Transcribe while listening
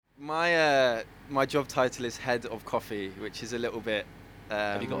My job title is head of coffee, which is a little bit.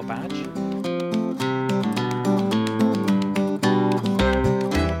 Have you got a badge?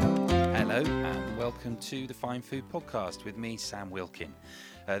 Hello and welcome to the Fine Food Podcast with me, Sam Wilkin.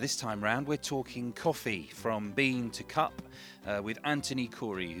 This time round we're talking coffee from bean to cup with Anthony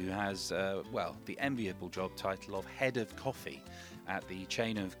Khouri, who has, the enviable job title of head of coffee at the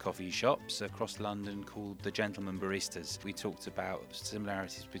chain of coffee shops across London called the Gentlemen Baristas. We talked about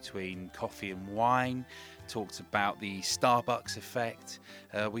similarities between coffee and wine, talked about the Starbucks effect.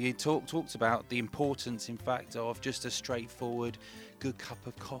 We talked about the importance, in fact, of just a straightforward good cup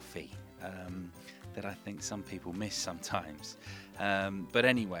of coffee that I think some people miss sometimes. But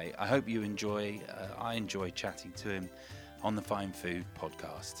anyway, I hope you enjoy. I enjoy chatting to him on the Fine Food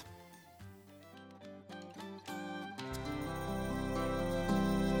Podcast.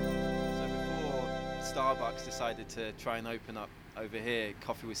 Starbucks decided to try and open up over here,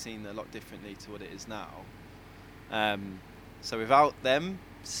 coffee was seen a lot differently to what it is now. So without them,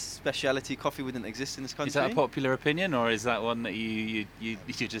 specialty coffee wouldn't exist in this country. Is that a popular opinion, or is that one that you're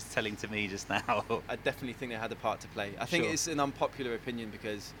just telling to me just now? I definitely think they had a part to play. I think it's an unpopular opinion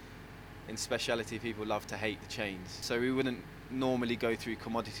because in specialty people love to hate the chains. So we wouldn't normally go through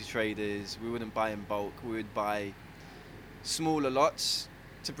commodity traders, we wouldn't buy in bulk, we would buy smaller lots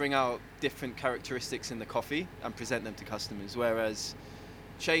to bring out different characteristics in the coffee and present them to customers, whereas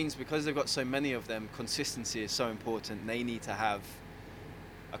chains, because they've got so many of them, consistency is so important. They need to have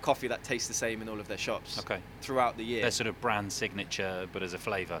a coffee that tastes the same in all of their shops throughout the year. Their sort of brand signature, but as a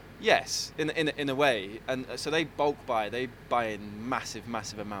flavour. Yes, in a way. And so they they buy in massive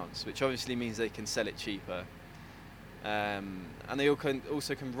massive amounts, which obviously means they can sell it cheaper. And they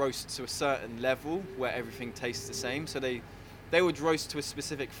also can roast to a certain level where everything tastes the same. So they would roast to a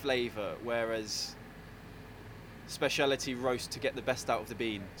specific flavour, whereas specialty roast to get the best out of the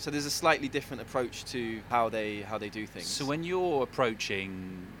bean. So there's a slightly different approach to how they do things. So when you're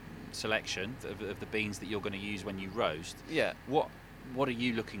approaching selection of the beans that you're going to use when you roast, what are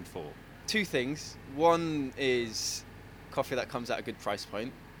you looking for? Two things. One is coffee that comes at a good price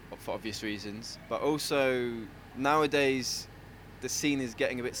point, for obvious reasons, but also nowadays the scene is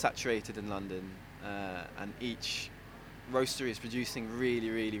getting a bit saturated in London, and each roastery is producing really,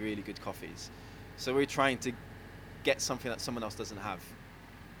 really, really good coffees. So we're trying to get something that someone else doesn't have,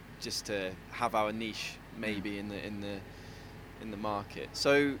 just to have our niche maybe in the market.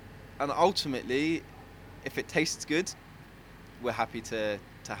 So, and ultimately, if it tastes good, we're happy to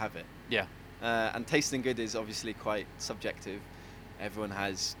have it. Yeah. And tasting good is obviously quite subjective. Everyone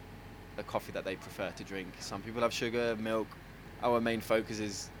has a coffee that they prefer to drink. Some people have sugar, milk. Our main focus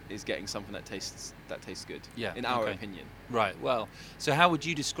is getting something that tastes good. Yeah. In our opinion. Right. Well, so how would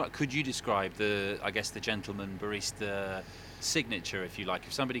you describe? Could you describe the Gentleman Barista signature, if you like?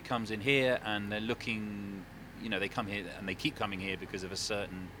 If somebody comes in here and they're looking, they come here and they keep coming here because of a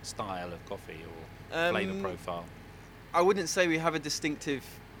certain style of coffee or flavour profile. I wouldn't say we have a distinctive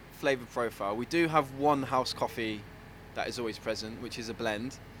flavour profile. We do have one house coffee that is always present, which is a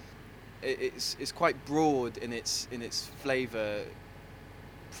blend. It's quite broad in its flavour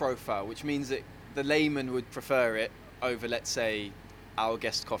profile, which means that the layman would prefer it over, let's say, our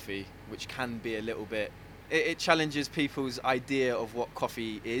guest coffee, which can be a little bit. It challenges people's idea of what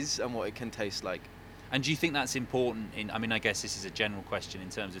coffee is and what it can taste like. And do you think that's important I guess this is a general question in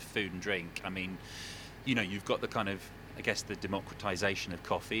terms of food and drink. I mean, you've got the kind of, I guess, the democratization of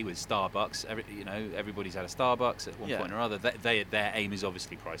coffee with Starbucks. Everybody's had a Starbucks at one point or other. Their aim is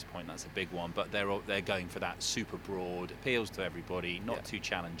obviously price point. That's a big one, but they're going for that super broad, appeals to everybody, not too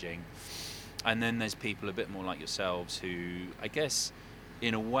challenging. And then there's people a bit more like yourselves who, I guess,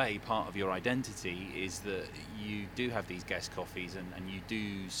 in a way, part of your identity is that you do have these guest coffees and you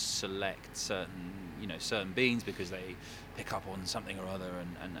do select certain beans because they pick up on something or other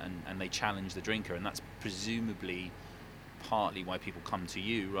and they challenge the drinker, and that's presumably partly why people come to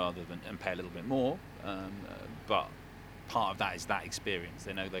you rather than and pay a little bit more, but part of that is that experience.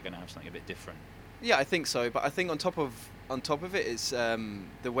 They know they're going to have something a bit different. Yeah, I think so. But I think on top of it is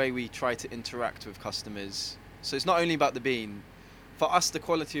the way we try to interact with customers. So it's not only about the bean. For us, the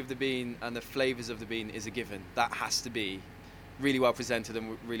quality of the bean and the flavours of the bean is a given. That has to be really well presented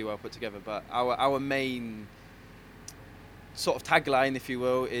and really well put together. But our main sort of tagline, if you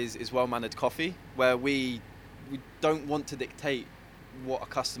will, is well-mannered coffee, where we don't want to dictate what a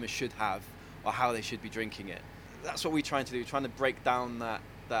customer should have or how they should be drinking it. That's what we're trying to do. We're trying to break down that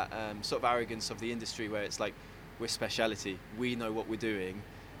sort of arrogance of the industry where it's like, we're speciality, we know what we're doing,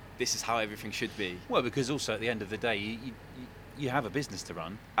 this is how everything should be. Well, because also at the end of the day, you have a business to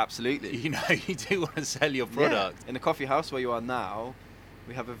run. Absolutely. You do want to sell your product. Yeah. In a coffee house where you are now,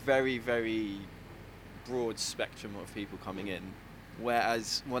 we have a very, very broad spectrum of people coming in.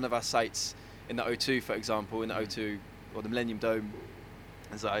 Whereas one of our sites in the O2, for example, in the O2 or the Millennium Dome,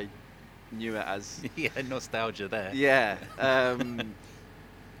 as I knew it as. Yeah, nostalgia there. Yeah.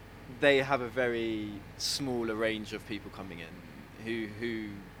 They have a very smaller range of people coming in who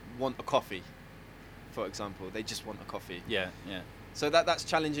want a coffee, for example. They just want a coffee. Yeah, yeah. So that's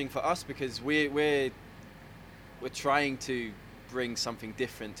challenging for us because we're trying to bring something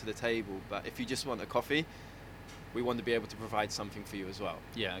different to the table. But if you just want a coffee, we want to be able to provide something for you as well.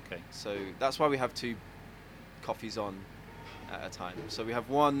 Yeah, okay. So that's why we have 2 coffees on at a time. So we have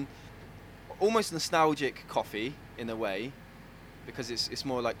one almost nostalgic coffee in a way, because it's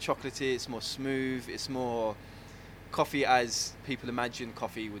more like chocolatey, it's more smooth, it's more coffee as people imagine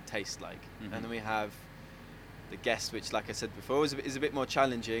coffee would taste like. Mm-hmm. And then we have the guest, which, like I said before, is a bit more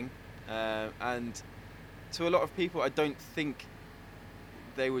challenging, and to a lot of people I don't think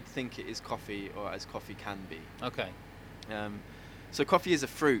they would think it is coffee, or as coffee can be. Okay. So coffee is a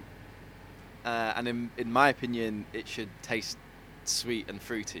fruit, and in my opinion it should taste sweet and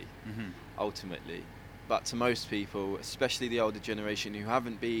fruity, Mm-hmm. ultimately. But to most people, especially the older generation who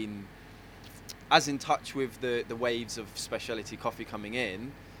haven't been as in touch with the waves of specialty coffee coming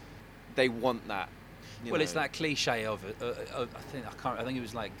in, they want that. Well, it's that cliche of it. I think it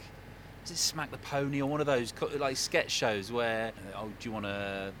was like, is it Smack the Pony or one of those like sketch shows where, oh, do you want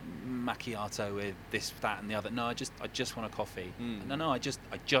a macchiato with this, that, and the other? No, I just want a coffee. No, I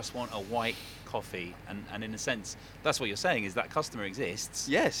just want a white coffee. And in a sense, that's what you're saying, is that customer exists.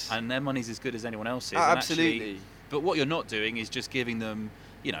 Yes. And their money's as good as anyone else's. Absolutely. And actually, but what you're not doing is just giving them,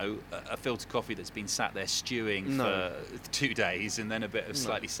 you know, a filter coffee that's been sat there stewing for 2 days and then a bit of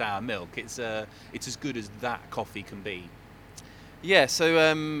slightly sour milk. It's as good as that coffee can be. Yeah.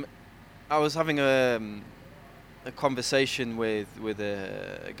 So I was having a conversation with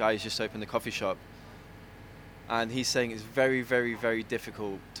a guy who's just opened a coffee shop, and he's saying it's very, very, very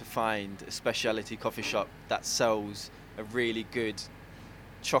difficult to find a specialty coffee shop that sells a really good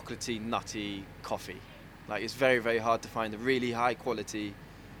chocolatey, nutty coffee. Like, it's very, very hard to find a really high quality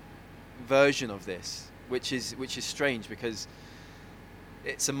version of this, which is strange, because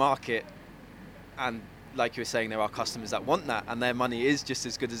it's a market, and like you were saying, there are customers that want that, and their money is just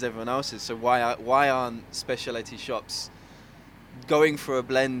as good as everyone else's. So why aren't specialty shops going for a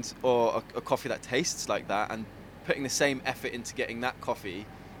blend or a coffee that tastes like that, and putting the same effort into getting that coffee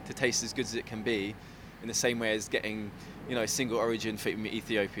to taste as good as it can be, in the same way as getting, you know, a single origin from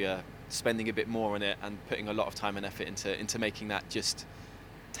Ethiopia, spending a bit more on it and putting a lot of time and effort into making that just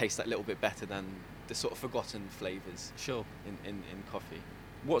taste that little bit better than the sort of forgotten flavors. Sure. In coffee.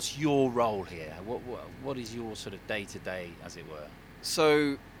 What's your role here? What is your sort of day-to-day, as it were?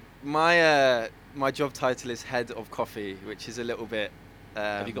 So my job title is head of coffee, which is a little bit.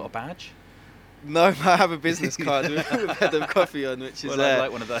 Have you got a badge? No, I have a business card with head of coffee on, which is I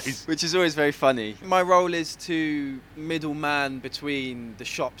like one of those. Which is always very funny. My role is to middleman between the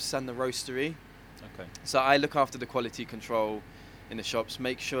shops and the roastery. Okay. So I look after the quality control in the shops,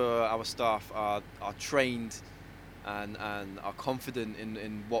 make sure our staff are trained and are confident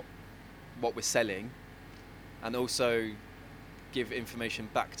in what we're selling, and also give information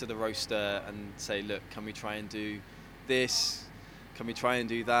back to the roaster and say, look, can we try and do this? Can we try and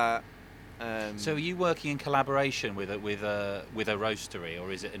do that? So are you working in collaboration with a roastery,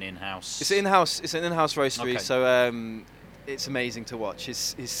 or is it an in-house? It's an in-house roastery. Okay. So it's amazing to watch.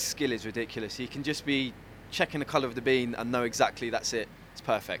 His skill is ridiculous. He can just be checking the colour of the bean and know exactly that's it. It's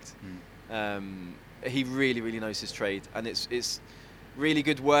perfect. He really, really knows his trade, and it's really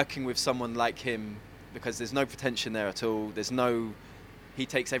good working with someone like him, because there's no pretension there at all. He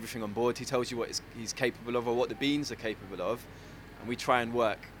takes everything on board. He tells you what he's capable of, or what the beans are capable of, and we try and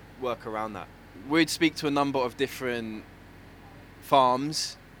work around that. We'd speak to a number of different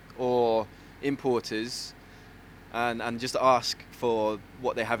farms or importers and just ask for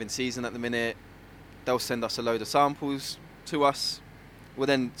what they have in season at the minute. They'll send us a load of samples to us. We'll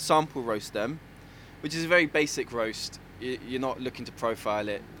then sample roast them, which is a very basic roast. You're not looking to profile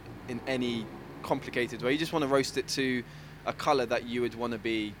it in any complicated way. You just want to roast it to a colour that you would want to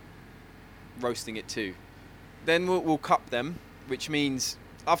be roasting it to. Then we'll cup them, which means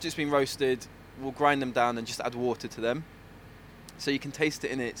after it's been roasted, we'll grind them down and just add water to them, so you can taste it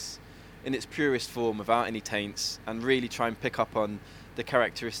in its purest form without any taints, and really try and pick up on the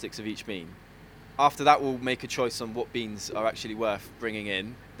characteristics of each bean. After that, we'll make a choice on what beans are actually worth bringing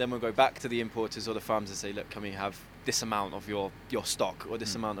in. Then we'll go back to the importers or the farms and say, look, can we have this amount of your stock, or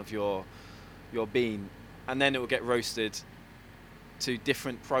this amount of your bean? And then it will get roasted to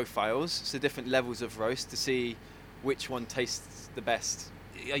different profiles, so different levels of roast, to see which one tastes the best.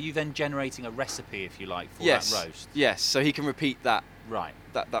 Are you then generating a recipe, if you like, for Yes. that roast? Yes, so he can repeat that Right.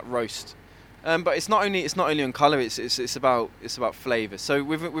 that roast. But it's not only on colour. It's about flavour. So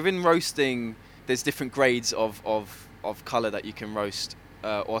within roasting, there's different grades of colour that you can roast,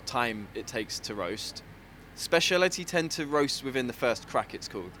 or time it takes to roast. Speciality tend to roast within the first crack, it's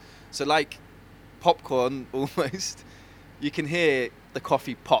called. So like popcorn, almost, you can hear the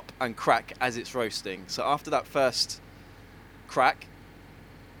coffee pop and crack as it's roasting. So after that first crack,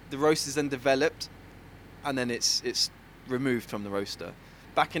 the roast is then developed, and then it's removed from the roaster.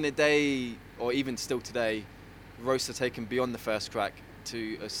 Back in the day, or even still today, roasts are taken beyond the first crack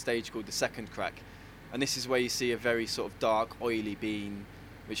to a stage called the second crack. And this is where you see a very sort of dark, oily bean,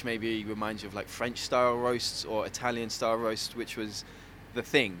 which maybe reminds you of like French-style roasts or Italian-style roast, which was the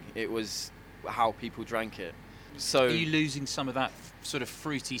thing. It was how people drank it. So are you losing some of that sort of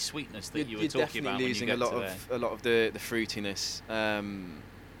fruity sweetness that you were talking about? You're definitely losing when you get a lot of the fruitiness.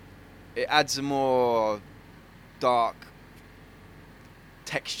 It adds a more dark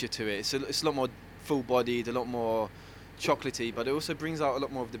texture to it. It's a lot more full-bodied, a lot more chocolatey, but it also brings out a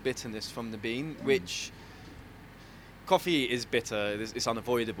lot more of the bitterness from the bean, which coffee is bitter, it's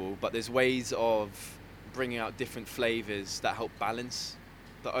unavoidable, but there's ways of bringing out different flavours that help balance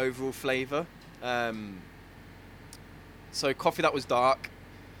the overall flavour. So coffee that was dark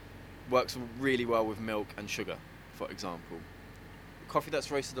works really well with milk and sugar, for example. Coffee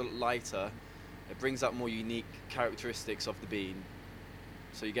that's roasted a lot lighter, it brings out more unique characteristics of the bean.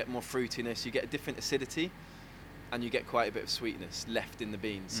 So you get more fruitiness, you get a different acidity, and you get quite a bit of sweetness left in the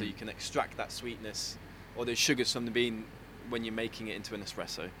bean. So you can extract that sweetness or those sugars from the bean when you're making it into an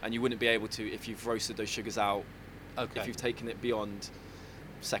espresso. And you wouldn't be able to if you've roasted those sugars out, if you've taken it beyond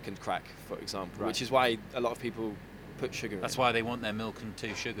second crack, for example, which is why a lot of people put sugar in. That's why they want their milk and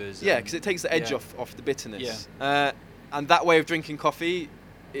 2 sugars. Yeah, because it takes the edge off the bitterness. Yeah. And that way of drinking coffee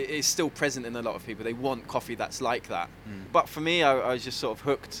is still present in a lot of people. They want coffee that's like that. But for me, I was just sort of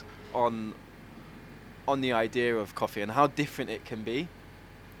hooked on the idea of coffee and how different it can be.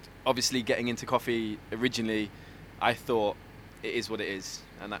 Obviously, getting into coffee originally, I thought it is what it is,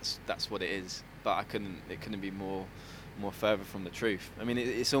 and that's what it is. But it couldn't be more further from the truth. I mean,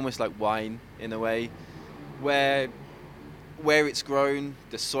 it's almost like wine in a way, where it's grown,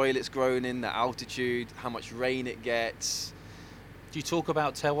 the soil it's grown in, the altitude, how much rain it gets. Do you talk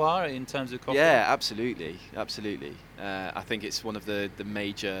about terroir in terms of coffee? Yeah, absolutely. I think it's one of the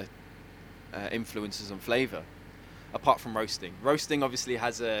major influences on flavour, apart from roasting. Roasting obviously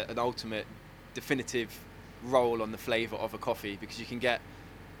has an ultimate, definitive role on the flavour of a coffee, because you can get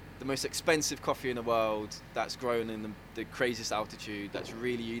the most expensive coffee in the world that's grown in the craziest altitude, that's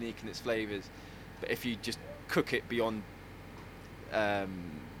really unique in its flavours. But if you just cook it beyond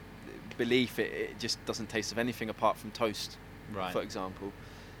belief, it just doesn't taste of anything apart from toast, for example.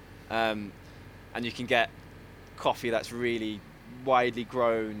 And you can get coffee that's really widely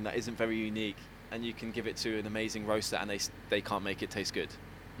grown, that isn't very unique, and you can give it to an amazing roaster and they can't make it taste good.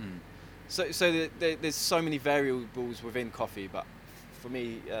 So there's so many variables within coffee, but for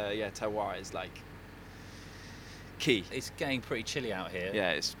me, terroir is like key. It's getting pretty chilly out here.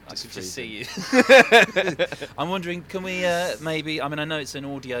 Yeah, it's I just could just freezing. see you. I'm wondering, can we maybe? I mean, I know it's an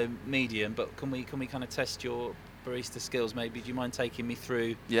audio medium, but can we kind of test your barista skills? Maybe do you mind taking me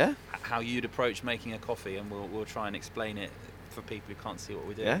through how you'd approach making a coffee, and we'll try and explain it for people who can't see what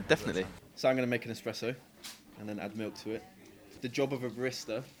we do. Yeah, definitely. So I'm going to make an espresso and then add milk to it. The job of a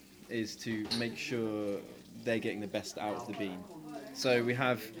barista is to make sure they're getting the best out of the bean. So we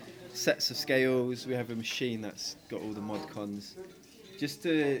have sets of scales, we have a machine that's got all the mod cons, just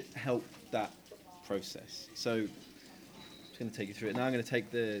to help that process. So I'm just going to take you through it. Now I'm going to take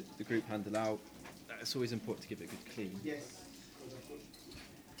the group handle out. It's always important to give it a good clean.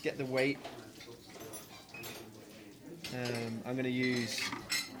 Get the weight. I'm going to use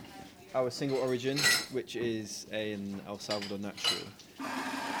our single origin, which is an El Salvador natural.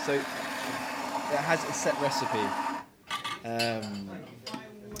 So it has a set recipe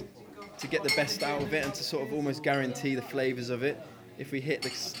to get the best out of it and to sort of almost guarantee the flavours of it. If we hit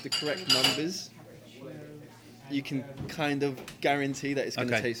the correct numbers, you can kind of guarantee that it's going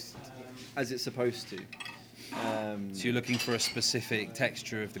to taste as it's supposed to. So you're looking for a specific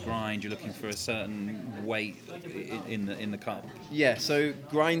texture of the grind. You're looking for a certain weight in the cup. Yeah. So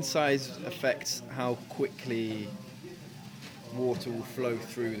grind size affects how quickly water will flow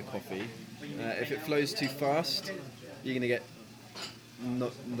through the coffee. If it flows too fast, you're going to get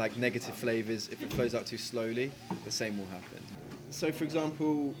negative flavours. If it flows out too slowly, the same will happen. So, for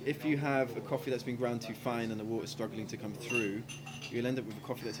example, if you have a coffee that's been ground too fine and the water's struggling to come through, you'll end up with a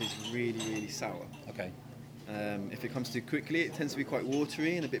coffee that tastes really, really sour. Okay. If it comes too quickly, it tends to be quite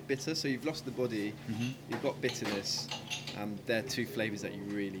watery and a bit bitter. So you've lost the body, you've got bitterness, and they're two flavours that you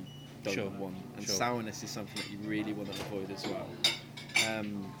really don't want. And sourness is something that you really want to avoid as well.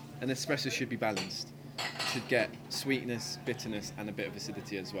 An espresso should be balanced. It should get sweetness, bitterness, and a bit of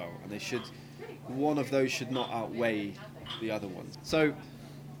acidity as well. And one of those should not outweigh the other ones. So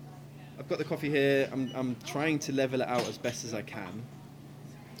I've got the coffee here. I'm trying to level it out as best as I can.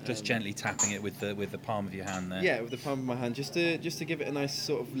 Just gently tapping it with the palm of your hand there. Yeah, with the palm of my hand, just to give it a nice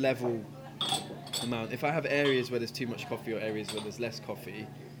sort of level amount. If I have areas where there's too much coffee or areas where there's less coffee,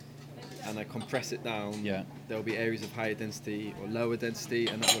 and I compress it down, there'll be areas of higher density or lower density,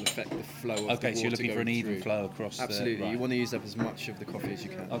 and that will affect the flow of the water. Okay, so you're looking for an even flow across. Absolutely, you want to use up as much of the coffee as you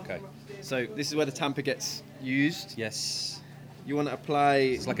can. Okay. So this is where the tamper gets used. Yes. You want to apply...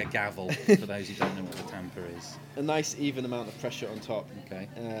 It's like a gavel, for those who don't know what the tamper is. A nice even amount of pressure on top. Okay.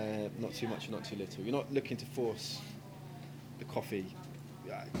 Not too much, not too little. You're not looking to force the coffee.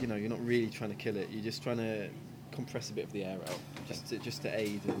 You're not really trying to kill it. You're just trying to compress a bit of the air out, just to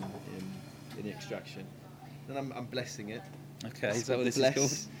aid in the extraction. And I'm blessing it. Okay, is that what this is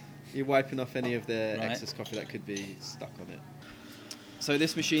called? You're wiping off any of the excess coffee that could be stuck on it. So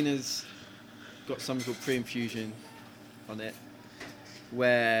this machine has got something called pre-infusion on it,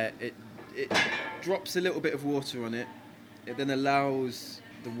 where it drops a little bit of water on it. It then allows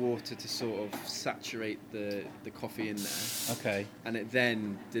the water to sort of saturate the coffee in there. Okay. And it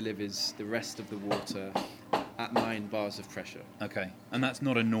then delivers the rest of the water at 9 bars of pressure. Okay. And that's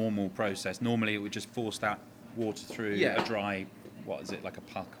not a normal process. Normally it would just force that water through a dry, what is it, like a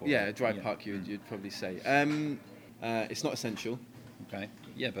puck? Or a dry puck you'd probably say. It's not essential. Okay.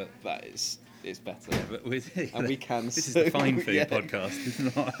 Yeah, but it's better. Yeah, but and we can. This is the Fine Food podcast. It's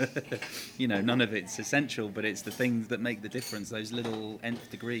not, none of it's essential, but it's the things that make the difference. Those little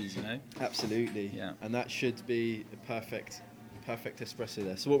nth degrees, Absolutely. Yeah. And that should be a perfect espresso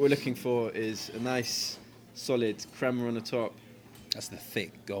there. So what we're looking for is a nice, solid crema on the top. That's the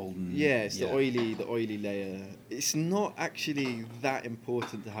thick golden. Yeah, it's the oily layer. It's not actually that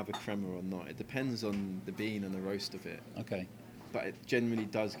important to have a crema or not. It depends on the bean and the roast of it. Okay. But it generally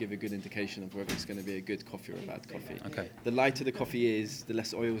does give a good indication of whether it's going to be a good coffee or a bad coffee. Okay. The lighter the coffee is, the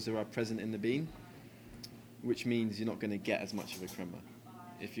less oils there are present in the bean, which means you're not going to get as much of a crema.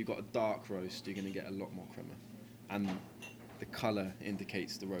 If you've got a dark roast, you're going to get a lot more crema. And the colour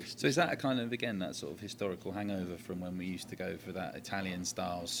indicates the roast. So is that a kind of, again, that sort of historical hangover from when we used to go for that Italian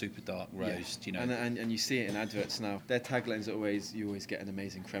style, super dark roast, And you see it in adverts now. Their taglines are always, you always get an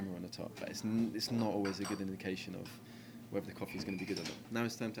amazing crema on the top. But it's not always a good indication of whether the coffee is going to be good or not. Now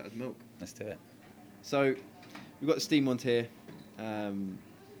it's time to add milk. Let's do it. So we've got the steam wand here, and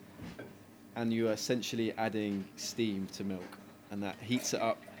you're essentially adding steam to milk, and that heats it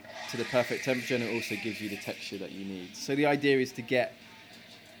up to the perfect temperature, and it also gives you the texture that you need. So the idea is to get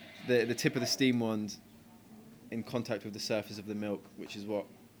the tip of the steam wand in contact with the surface of the milk, which is what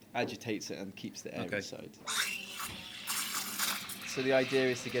agitates it and keeps the air inside. So the idea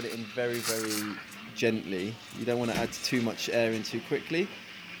is to get it in very, very gently. You don't want to add too much air in too quickly,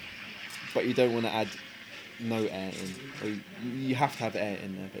 but you don't want to add no air in. Or you have to have air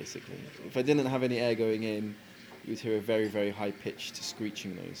in there, basically. If I didn't have any air going in, you'd hear a very, very high-pitched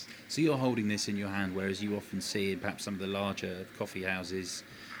screeching noise. So you're holding this in your hand, whereas you often see in perhaps some of the larger coffee houses,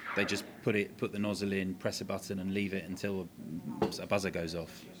 they just put the nozzle in, press a button and leave it until a buzzer goes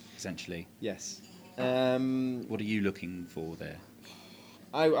off, essentially. Yes. What are you looking for there?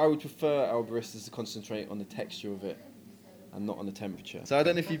 I would prefer our baristas to concentrate on the texture of it and not on the temperature. So I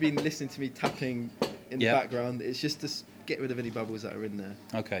don't know if you've been listening to me tapping in the background. It's just to get rid of any bubbles that are in there.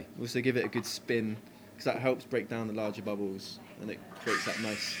 Okay. Also give it a good spin, because that helps break down the larger bubbles and it creates that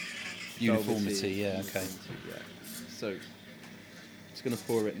nice uniformity. Okay. So just going to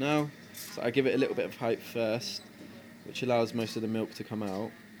pour it now. So I give it a little bit of height first, which allows most of the milk to come out,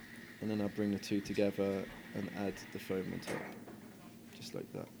 and then I'll bring the two together and add the foam on top. Just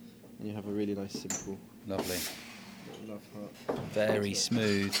like that, and you have a really nice, simple, lovely, little love heart. Very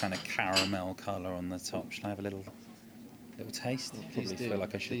smooth, kind of caramel colour on the top. Shall I have a little taste? Oh, Probably feel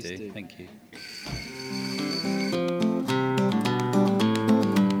like I should do. Thank you.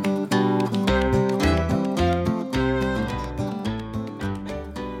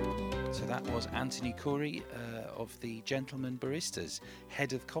 So that was Anthony Khouri of the Gentleman Baristas,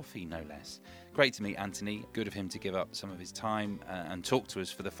 head of coffee, no less. Great to meet Anthony. Good of him to give up some of his time and talk to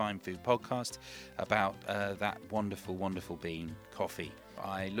us for the Fine Food podcast about that wonderful, wonderful bean, coffee.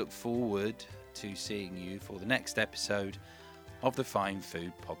 I look forward to seeing you for the next episode of the Fine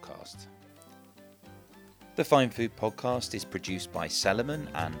Food podcast. The Fine Food Podcast is produced by Sellerman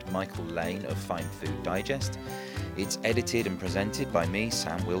and Michael Lane of Fine Food Digest. It's edited and presented by me,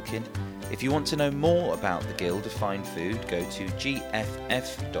 Sam Wilkin. If you want to know more about the Guild of Fine Food, go to gff.co.uk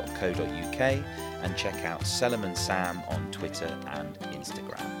and check out Sellerman Sam on Twitter and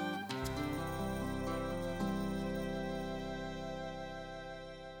Instagram.